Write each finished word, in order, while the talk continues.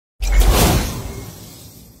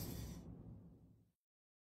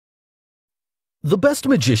The best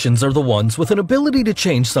magicians are the ones with an ability to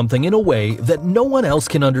change something in a way that no one else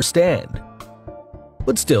can understand.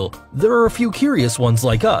 But still, there are a few curious ones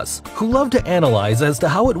like us who love to analyze as to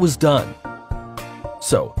how it was done.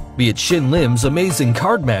 So, be it Shin Lim's amazing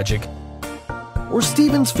card magic, or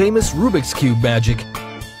Steven's famous Rubik's Cube magic.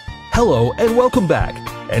 Hello and welcome back,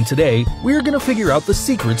 and today we're gonna figure out the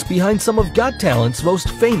secrets behind some of Got Talent's most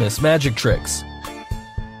famous magic tricks.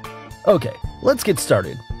 Okay, let's get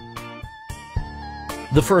started.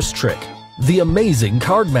 The first trick, the amazing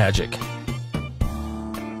card magic.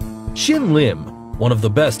 Shin Lim, one of the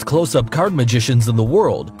best close-up card magicians in the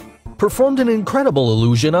world, performed an incredible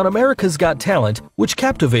illusion on America's Got Talent which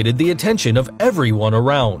captivated the attention of everyone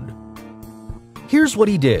around. Here's what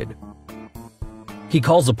he did. He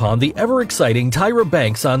calls upon the ever-exciting Tyra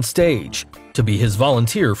Banks on stage to be his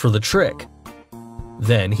volunteer for the trick.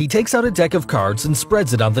 Then he takes out a deck of cards and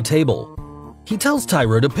spreads it on the table. He tells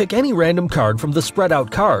Tyra to pick any random card from the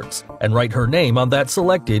spread-out cards and write her name on that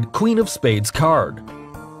selected Queen of Spades card.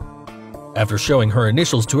 After showing her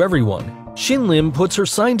initials to everyone, Shin Lim puts her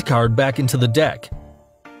signed card back into the deck.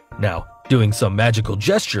 Now, doing some magical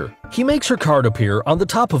gesture, he makes her card appear on the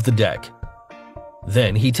top of the deck.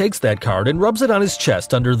 Then he takes that card and rubs it on his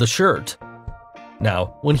chest under the shirt.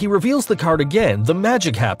 Now, when he reveals the card again, the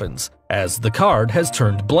magic happens, as the card has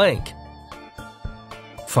turned blank.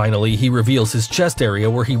 Finally, he reveals his chest area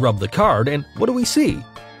where he rubbed the card, and what do we see?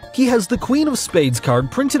 He has the Queen of Spades card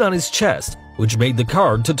printed on his chest, which made the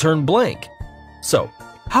card to turn blank. So,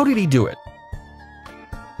 how did he do it?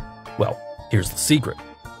 Well, here's the secret.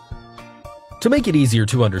 To make it easier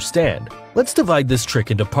to understand, let's divide this trick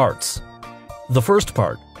into parts. The first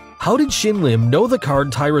part, how did Shin Lim know the card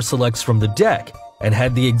Tyra selects from the deck and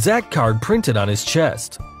had the exact card printed on his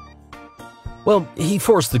chest? Well, he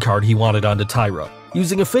forced the card he wanted onto Tyra,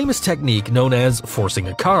 using a famous technique known as forcing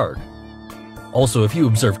a card. Also, if you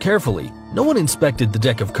observe carefully, no one inspected the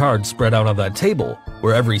deck of cards spread out on that table,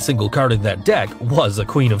 where every single card in that deck was a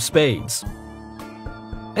Queen of Spades.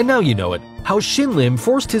 And now you know it, how Shin Lim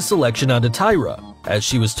forced his selection onto Tyra, as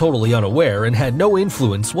she was totally unaware and had no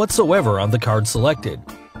influence whatsoever on the card selected.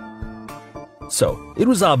 So, it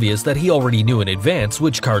was obvious that he already knew in advance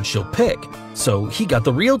which card she'll pick, so he got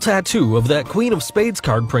the real tattoo of that Queen of Spades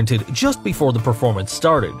card printed just before the performance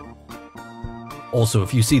started. Also,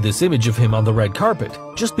 if you see this image of him on the red carpet,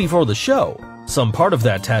 just before the show, some part of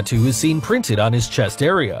that tattoo is seen printed on his chest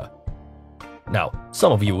area. Now,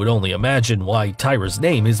 some of you would only imagine why Tyra's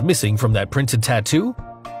name is missing from that printed tattoo?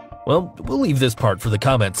 Well, we'll leave this part for the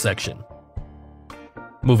comments section.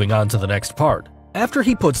 Moving on to the next part. After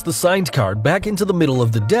he puts the signed card back into the middle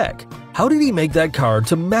of the deck, how did he make that card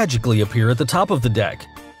to magically appear at the top of the deck?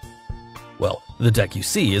 Well, the deck you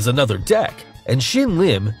see is another deck, and Shin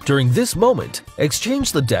Lim, during this moment,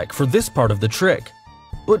 exchanged the deck for this part of the trick.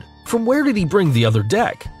 But from where did he bring the other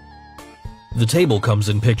deck? The table comes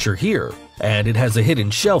in picture here, and it has a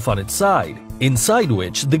hidden shelf on its side, inside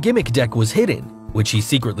which the gimmick deck was hidden, which he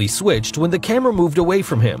secretly switched when the camera moved away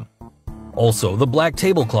from him. Also, the black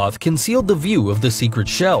tablecloth concealed the view of the secret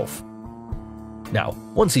shelf. Now,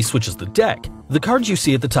 once he switches the deck, the card you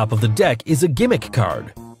see at the top of the deck is a gimmick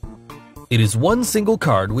card. It is one single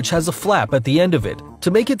card which has a flap at the end of it to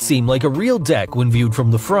make it seem like a real deck when viewed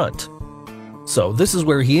from the front. So this is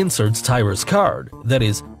where he inserts Tyra's card, that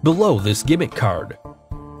is, below this gimmick card.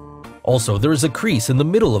 Also, there is a crease in the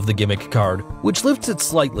middle of the gimmick card, which lifts it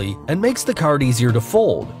slightly and makes the card easier to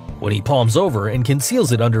fold, when he palms over and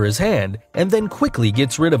conceals it under his hand and then quickly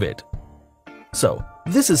gets rid of it. So,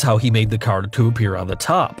 this is how he made the card to appear on the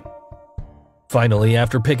top. Finally,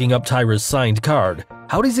 after picking up Tyra's signed card,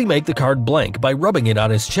 how does he make the card blank by rubbing it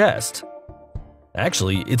on his chest?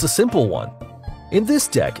 Actually, it's a simple one. In this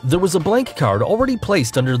deck, there was a blank card already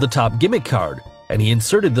placed under the top gimmick card, and he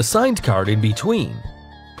inserted the signed card in between.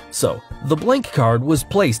 So, the blank card was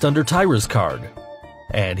placed under Tyra's card,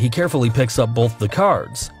 and he carefully picks up both the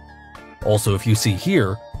cards. Also, if you see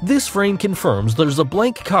here, this frame confirms there's a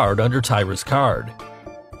blank card under Tyra's card.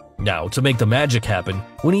 Now, to make the magic happen,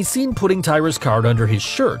 when he's seen putting Tyra's card under his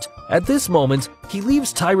shirt, at this moment, he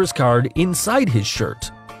leaves Tyra's card inside his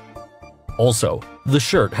shirt. Also, the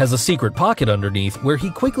shirt has a secret pocket underneath where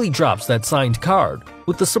he quickly drops that signed card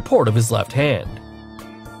with the support of his left hand.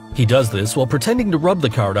 He does this while pretending to rub the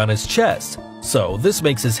card on his chest, so this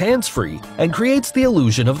makes his hands free and creates the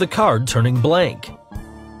illusion of the card turning blank.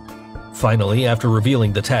 Finally, after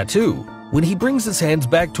revealing the tattoo, when he brings his hands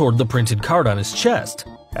back toward the printed card on his chest,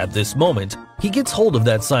 at this moment, he gets hold of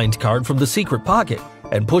that signed card from the secret pocket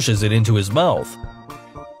and pushes it into his mouth.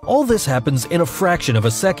 All this happens in a fraction of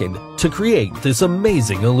a second to create this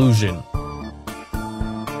amazing illusion.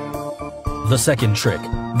 The second trick,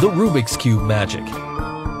 the Rubik's Cube magic.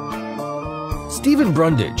 Stephen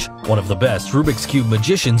Brundage, one of the best Rubik's Cube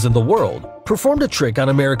magicians in the world, performed a trick on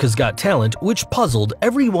America's Got Talent which puzzled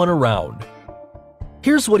everyone around.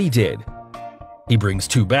 Here's what he did. He brings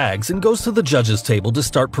 2 bags and goes to the judges' table to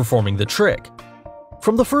start performing the trick.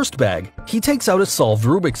 From the first bag, he takes out a solved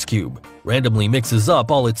Rubik's Cube, randomly mixes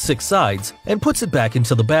up all its 6 sides, and puts it back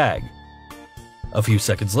into the bag. A few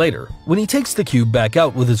seconds later, when he takes the cube back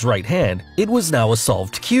out with his right hand, it was now a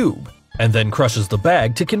solved cube, and then crushes the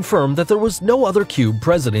bag to confirm that there was no other cube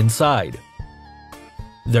present inside.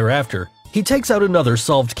 Thereafter, he takes out another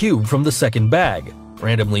solved cube from the second bag,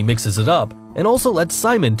 randomly mixes it up, and also lets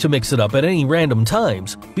Simon to mix it up at any random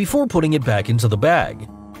times before putting it back into the bag.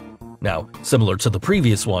 Now, similar to the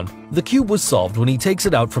previous one, the cube was solved when he takes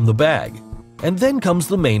it out from the bag, and then comes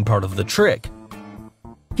the main part of the trick.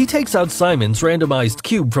 He takes out Simon's randomized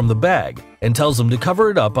cube from the bag and tells him to cover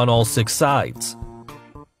it up on all 6 sides.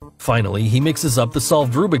 Finally, he mixes up the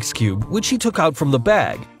solved Rubik's Cube, which he took out from the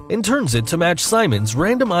bag, and turns it to match Simon's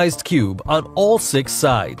randomized cube on all 6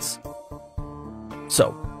 sides.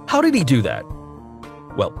 So, how did he do that?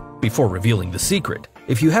 Well, before revealing the secret,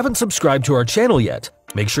 if you haven't subscribed to our channel yet,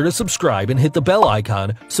 make sure to subscribe and hit the bell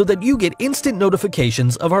icon so that you get instant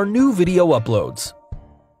notifications of our new video uploads.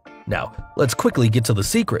 Now, let's quickly get to the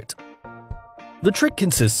secret. The trick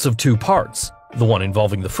consists of 2 parts, the one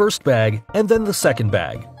involving the first bag and then the second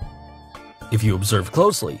bag. If you observe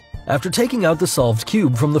closely, after taking out the solved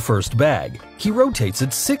cube from the first bag, he rotates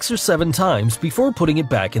it 6 or 7 times before putting it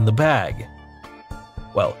back in the bag.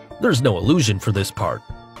 Well, there's no illusion for this part.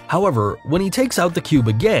 However, when he takes out the cube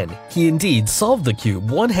again, he indeed solved the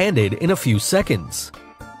cube one-handed in a few seconds.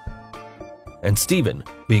 And Stephen,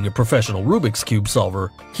 being a professional Rubik's Cube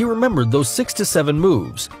solver, he remembered those 6 to 7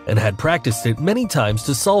 moves and had practiced it many times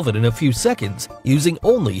to solve it in a few seconds using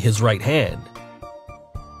only his right hand.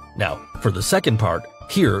 Now, for the second part,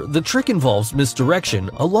 here the trick involves misdirection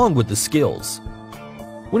along with the skills.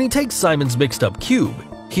 When he takes Simon's mixed up cube,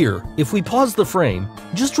 here, if we pause the frame,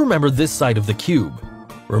 just remember this side of the cube.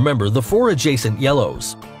 Remember the 4 adjacent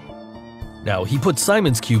yellows. Now he puts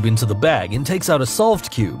Simon's cube into the bag and takes out a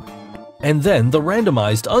solved cube, and then the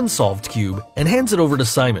randomized unsolved cube and hands it over to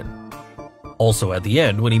Simon. Also at the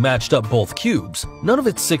end, when he matched up both cubes, none of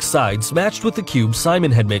its 6 sides matched with the cube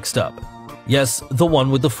Simon had mixed up. Yes, the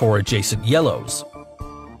one with the 4 adjacent yellows.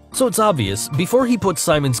 So it's obvious, before he put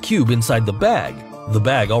Simon's cube inside the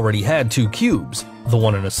bag already had 2 cubes, the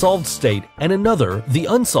one in a solved state and another, the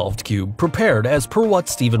unsolved cube, prepared as per what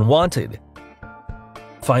Stephen wanted.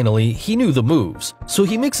 Finally, he knew the moves, so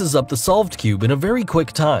he mixes up the solved cube in a very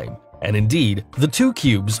quick time, and indeed, the 2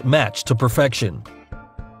 cubes match to perfection.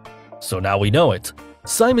 So now we know it.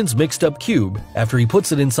 Simon's mixed up cube, after he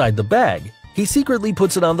puts it inside the bag, he secretly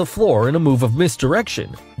puts it on the floor in a move of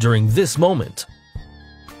misdirection during this moment.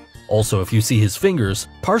 Also, if you see his fingers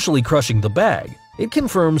partially crushing the bag, it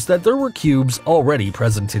confirms that there were cubes already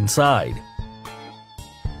present inside.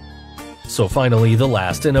 So finally, the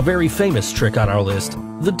last and a very famous trick on our list,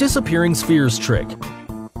 the disappearing spheres trick.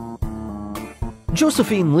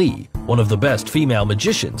 Josephine Lee, one of the best female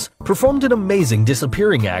magicians, performed an amazing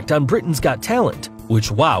disappearing act on Britain's Got Talent, which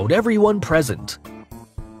wowed everyone present.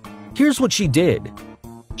 Here's what she did.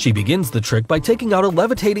 She begins the trick by taking out a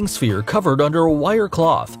levitating sphere covered under a wire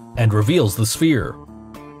cloth and reveals the sphere.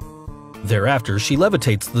 Thereafter, she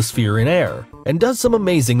levitates the sphere in air and does some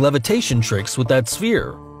amazing levitation tricks with that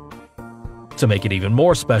sphere. To make it even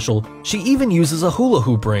more special, she even uses a hula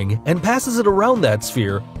hoop ring and passes it around that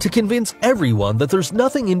sphere to convince everyone that there's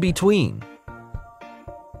nothing in between.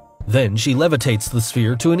 Then she levitates the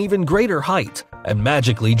sphere to an even greater height and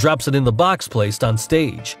magically drops it in the box placed on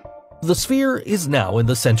stage. The sphere is now in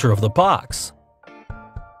the center of the box.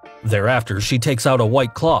 Thereafter, she takes out a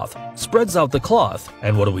white cloth, spreads out the cloth,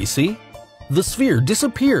 and what do we see? The sphere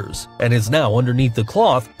disappears and is now underneath the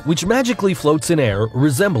cloth, which magically floats in air,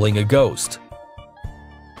 resembling a ghost.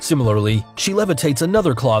 Similarly, she levitates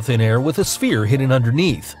another cloth in air with a sphere hidden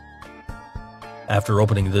underneath. After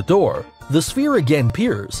opening the door, the sphere again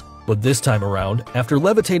appears, but this time around, after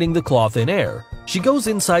levitating the cloth in air, she goes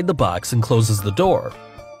inside the box and closes the door.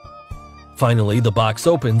 Finally, the box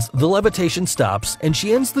opens, the levitation stops, and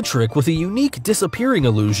she ends the trick with a unique disappearing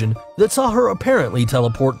illusion that saw her apparently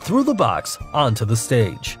teleport through the box onto the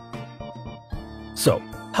stage. So,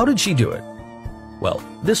 how did she do it? Well,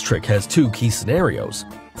 this trick has 2 key scenarios.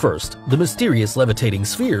 First, the mysterious levitating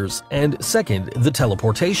spheres, and second, the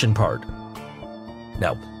teleportation part.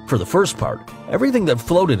 Now, for the first part, everything that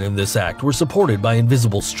floated in this act were supported by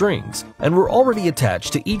invisible strings and were already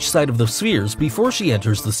attached to each side of the spheres before she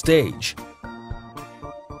enters the stage.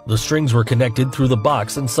 The strings were connected through the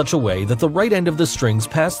box in such a way that the right end of the strings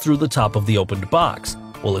passed through the top of the opened box,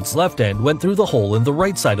 while its left end went through the hole in the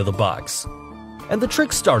right side of the box. And the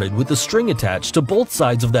trick started with the string attached to both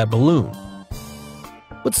sides of that balloon.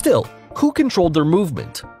 But still, who controlled their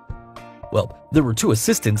movement? Well, there were two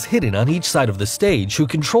assistants hidden on each side of the stage who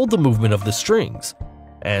controlled the movement of the strings.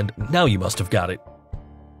 And now you must have got it.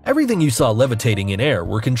 Everything you saw levitating in air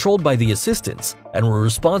were controlled by the assistants and were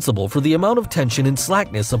responsible for the amount of tension and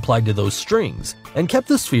slackness applied to those strings and kept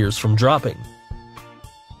the spheres from dropping.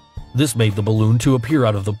 This made the balloon to appear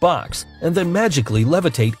out of the box and then magically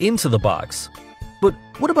levitate into the box. But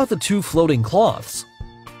what about the two floating cloths?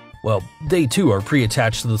 Well, they too are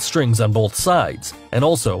pre-attached to the strings on both sides, and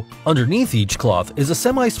also, underneath each cloth is a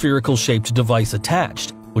semi-spherical shaped device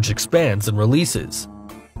attached, which expands and releases.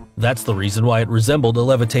 That's the reason why it resembled a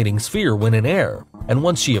levitating sphere when in air, and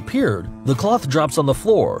once she appeared, the cloth drops on the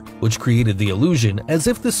floor, which created the illusion as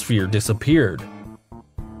if the sphere disappeared.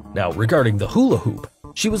 Now, regarding the hula hoop,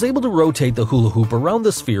 she was able to rotate the hula hoop around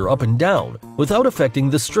the sphere up and down without affecting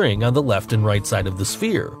the string on the left and right side of the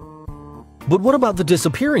sphere. But what about the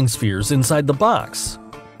disappearing spheres inside the box?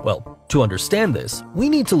 Well, to understand this, we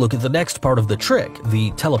need to look at the next part of the trick,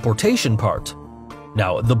 the teleportation part.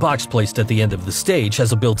 Now, the box placed at the end of the stage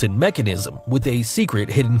has a built-in mechanism with a secret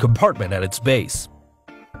hidden compartment at its base.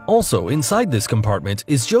 Also, inside this compartment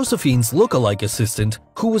is Josephine's look-alike assistant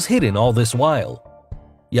who was hidden all this while.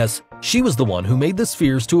 Yes, she was the one who made the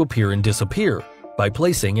spheres to appear and disappear by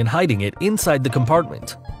placing and hiding it inside the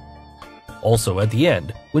compartment. Also, at the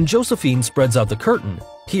end, when Josephine spreads out the curtain,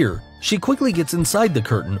 here, she quickly gets inside the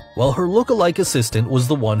curtain while her look-alike assistant was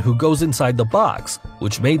the one who goes inside the box,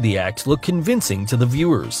 which made the act look convincing to the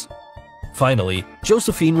viewers. Finally,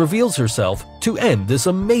 Josephine reveals herself to end this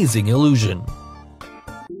amazing illusion.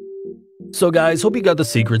 So guys, hope you got the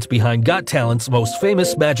secrets behind Got Talent's most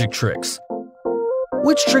famous magic tricks.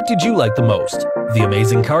 Which trick did you like the most? The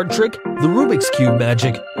amazing card trick, the Rubik's Cube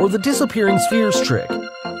magic, or the disappearing spheres trick?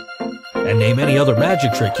 And name any other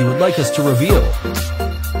magic trick you would like us to reveal.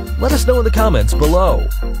 Let us know in the comments below.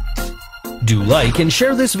 Do like and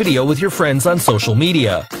share this video with your friends on social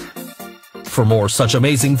media. For more such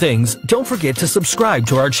amazing things, don't forget to subscribe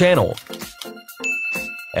to our channel.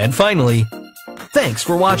 And finally, thanks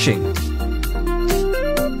for watching.